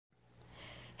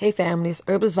Hey family, it's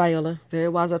Herbalist Viola, Very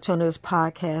Wise Alternatives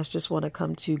podcast. Just want to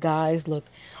come to you guys. Look,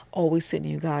 always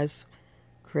sending you guys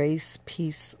grace,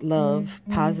 peace, love,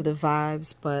 positive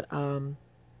vibes. But I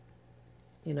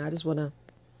just want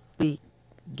to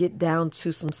get down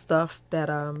to some stuff that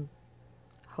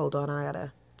hold on, I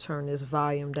gotta turn this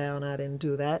volume down. I didn't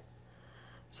do that.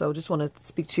 So just want to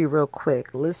speak to you real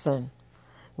quick. Listen,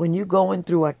 when you're going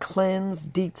through a cleanse,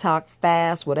 detox,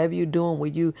 fast, whatever you're doing, where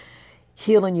you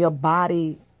healing your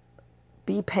body,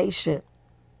 be patient.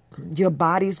 Your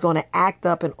body's going to act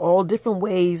up in all different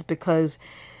ways because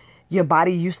your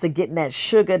body used to getting that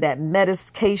sugar, that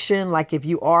medication. Like if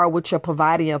you are with your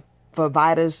provider, your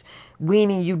providers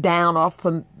weaning you down off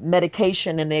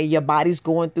medication, and then your body's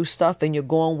going through stuff, and you're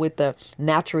going with a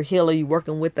natural healer. You're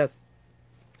working with a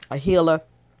healer,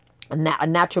 a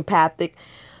naturopathic.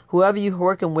 Whoever you're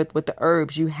working with the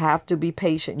herbs, you have to be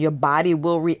patient. Your body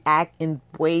will react in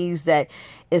ways that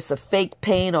it's a fake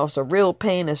pain or it's a real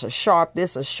pain. It's a sharp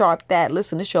this, a sharp that.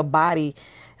 Listen, it's your body.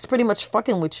 It's pretty much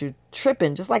fucking with you,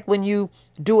 tripping. Just like when you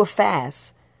do a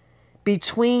fast.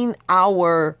 Between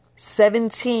hour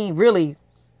 17, really,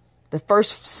 the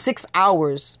first 6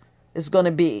 hours is going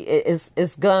to be,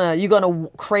 you're going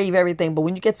to crave everything. But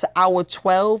when you get to hour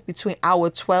 12, between hour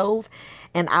 12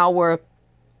 and I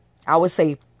would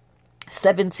say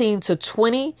 17 to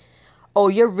 20,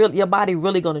 your body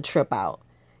really going to trip out.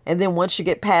 And then once you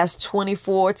get past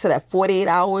 24 to that 48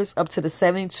 hours up to the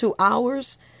 72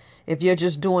 hours, if you're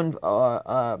just doing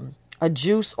a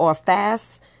juice or a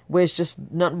fast where it's just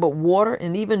nothing but water,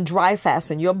 and even dry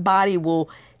fasting, your body will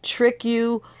trick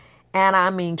you. And I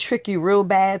mean, trick you real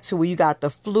bad to where you got the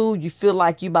flu. You feel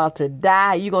like you about to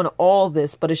die. You're going to all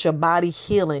this, but it's your body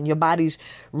healing. Your body's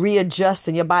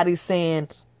readjusting. Your body's saying,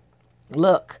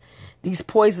 look, these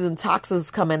poisons and toxins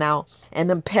coming out, and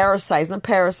them parasites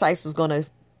is going to,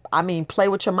 play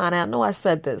with your mind. I know I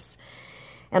said this.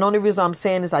 And the only reason I'm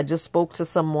saying is I just spoke to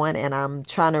someone, and I'm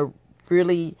trying to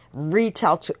really reach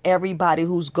out to everybody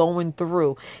who's going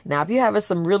through. Now, if you're having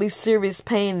some really serious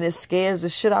pain that scares the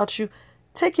shit out you,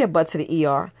 take your butt to the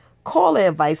ER. Call the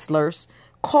advice nurse.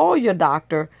 Call your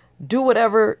doctor. Do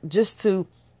whatever just to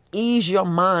ease your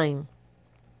mind,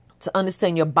 to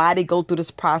understand your body go through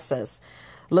this process.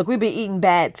 Look, we've been eating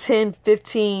bad 10,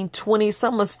 15, 20,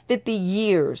 some of us 50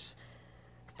 years.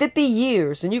 50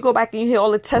 years. And you go back and you hear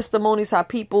all the testimonies how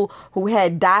people who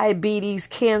had diabetes,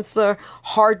 cancer,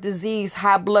 heart disease,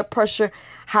 high blood pressure,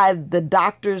 how the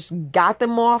doctors got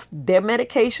them off their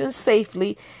medications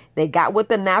safely. They got with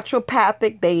the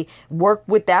naturopathic. They worked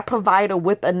with that provider,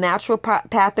 with a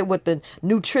naturopathic, with the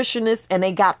nutritionist, and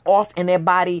they got off, and their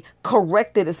body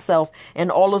corrected itself,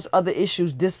 and all those other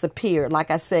issues disappeared.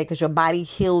 Like I said, because your body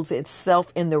heals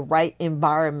itself in the right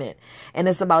environment. And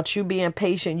it's about you being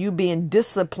patient, you being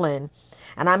disciplined.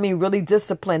 And I mean really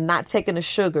disciplined, not taking the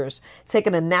sugars,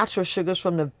 taking the natural sugars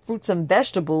from the fruits and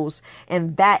vegetables,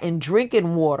 and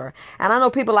drinking water. And I know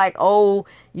people like, oh,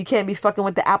 you can't be fucking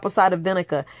with the apple cider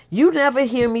vinegar. You never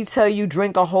hear me tell you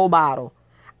drink a whole bottle.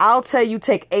 I'll tell you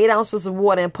take 8 ounces of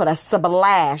water and put a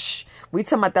splash. We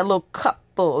talking about that little cap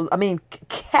full.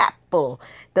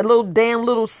 That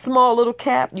little small little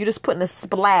cap. You just put in a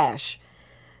splash.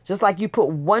 Just like you put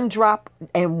one drop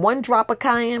of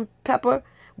cayenne pepper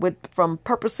from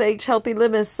Purple Sage Healthy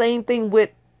Living. Same thing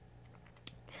with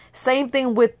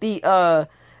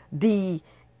the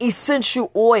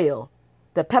essential oil,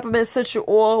 the peppermint essential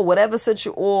oil, whatever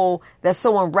essential oil that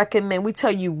someone recommend. We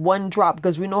tell you one drop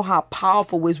because we know how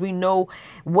powerful it is. We know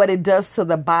what it does to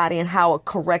the body and how it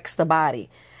corrects the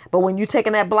body. But when you're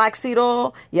taking that black seed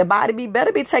oil, your body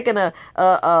better be taking a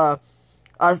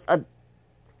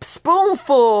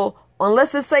spoonful,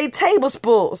 unless it say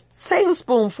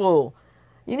tablespoonful.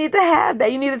 You need to have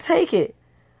that. You need to take it.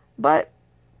 But,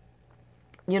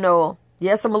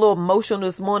 yes, I'm a little emotional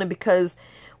this morning because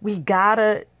we got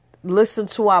to listen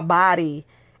to our body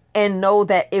and know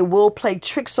that it will play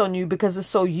tricks on you because it's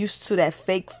so used to that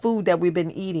fake food that we've been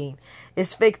eating.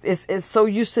 It's fake. It's so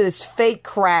used to this fake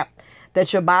crap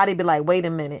that your body be like, wait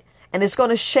a minute. And it's going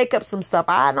to shake up some stuff.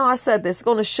 I know I said this. It's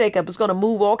going to shake up. It's going to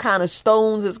move all kind of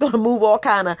stones. It's going to move all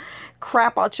kind of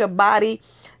crap out your body.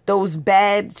 Those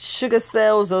bad sugar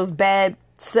cells, those bad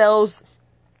cells,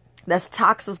 that's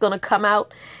toxins going to come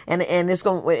out, and it's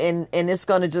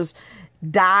going to just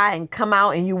die and come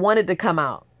out, and you want it to come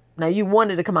out. Now you want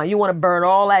it to come out. You want to burn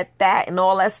all that fat and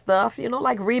all that stuff,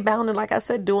 like rebounding, like I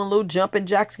said, doing little jumping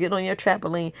jacks, getting on your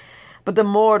trampoline. But the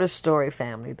more of the story,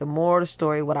 family,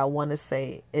 what I want to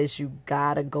say is you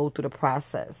got to go through the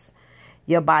process.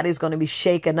 Your body's going to be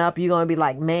shaken up. You're going to be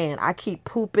like, man, I keep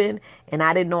pooping and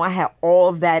I didn't know I had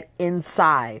all that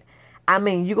inside. I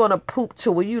mean, you're going to poop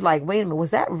to where you like, wait a minute,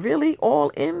 was that really all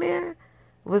in there?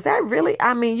 Was that really?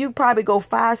 I mean, you probably go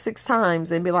 5, 6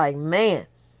 times and be like, man,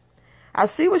 I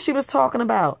see what she was talking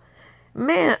about.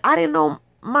 Man, I didn't know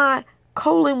my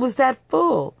colon was that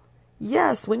full.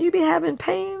 Yes, when you be having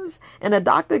pains and the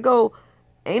doctor go,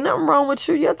 ain't nothing wrong with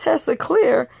you. Your tests are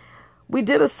clear. We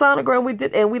did a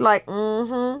sonogram. And we like,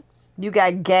 you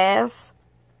got gas.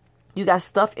 You got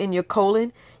stuff in your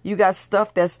colon. You got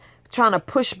stuff that's trying to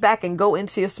push back and go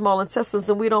into your small intestines.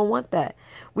 And we don't want that.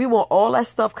 We want all that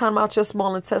stuff coming out your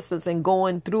small intestines and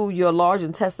going through your large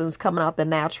intestines, coming out the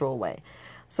natural way.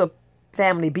 So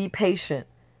family, be patient.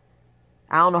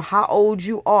 I don't know how old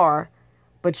you are,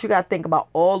 but you got to think about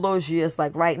all those years.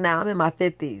 Like right now, I'm in my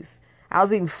 50s. I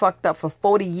was even fucked up for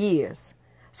 40 years.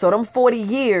 So them 40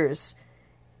 years,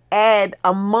 add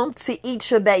a month to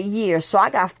each of that year. So I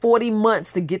got 40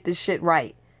 months to get this shit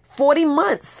right. 40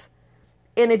 months.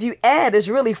 And if you add, it's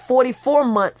really 44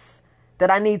 months that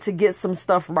I need to get some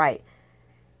stuff right.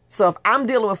 So if I'm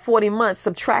dealing with 40 months,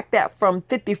 subtract that from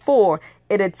 54,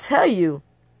 it'll tell you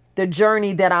the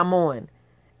journey that I'm on.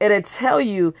 It'll tell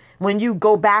you when you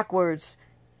go backwards,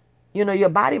 you know, your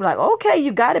body be like, okay,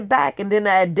 you got it back. And then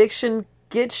the addiction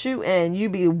gets you and you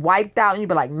be wiped out and you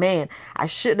be like, man, I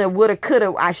shouldn't have, woulda,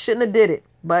 coulda, I shouldn't have did it.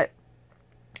 But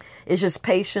it's just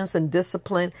patience and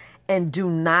discipline, and do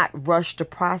not rush the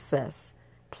process.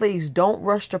 Please don't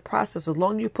rush the process. As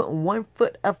long as you put one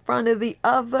foot in front of the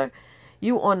other,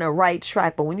 you on the right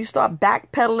track. But when you start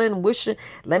backpedaling, wishing,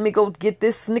 let me go get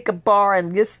this Snicker bar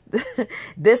and this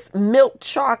this milk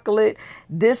chocolate,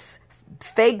 this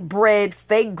fake bread,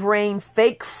 fake grain,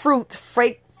 fake fruit,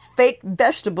 fake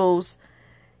vegetables,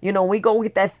 you know, we go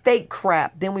get that fake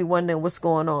crap, then we wonder what's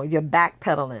going on. You're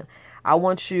backpedaling. I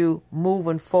want you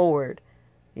moving forward,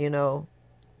 you know.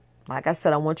 Like I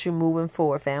said, I want you moving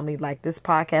forward, family. Like, this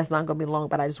podcast is not going to be long,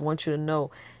 but I just want you to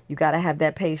know you got to have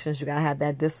that patience. You got to have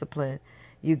that discipline.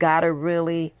 You got to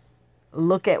really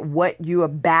look at what you are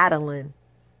battling.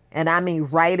 And I mean,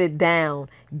 write it down.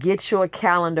 Get your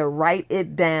calendar, write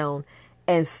it down,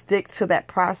 and stick to that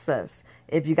process.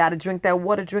 If you got to drink that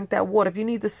water, drink that water. If you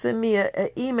need to send me an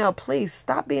email, please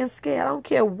stop being scared. I don't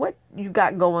care what you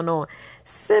got going on.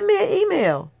 Send me an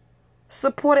email.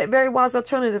 Support at Very Wise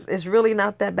Alternatives. It's really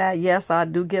not that bad. Yes, I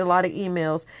do get a lot of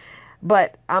emails,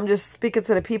 but I'm just speaking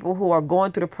to the people who are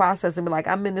going through the process and be like,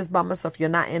 I'm in this by myself. You're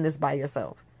not in this by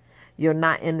yourself. You're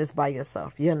not in this by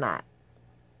yourself. You're not.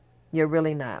 You're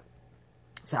really not.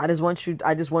 So I just want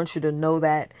you to know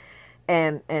that,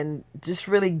 and just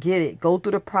really get it. Go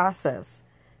through the process.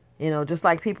 You know, just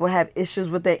like people have issues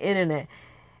with their internet.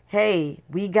 Hey,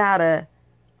 we gotta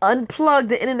unplug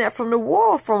the internet from the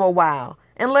wall for a while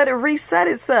and let it reset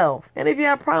itself. And if you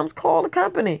have problems, call the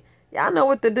company. Y'all know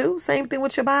what to do. Same thing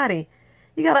with your body.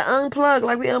 You got to unplug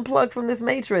like we unplug from this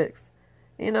matrix.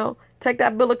 You know, take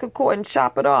that umbilical cord and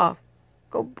chop it off.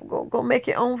 Go make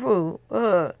your own food.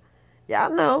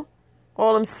 Y'all know.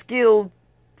 All them skilled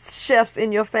chefs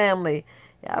in your family.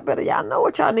 Y'all know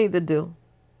what y'all need to do.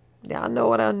 Y'all know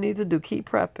what I need to do. Keep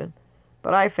prepping.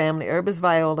 But all right, family. Herbis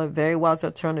Viola, Very Wise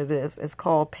Alternatives. It's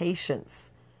called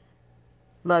Patience.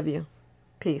 Love you.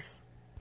 Peace.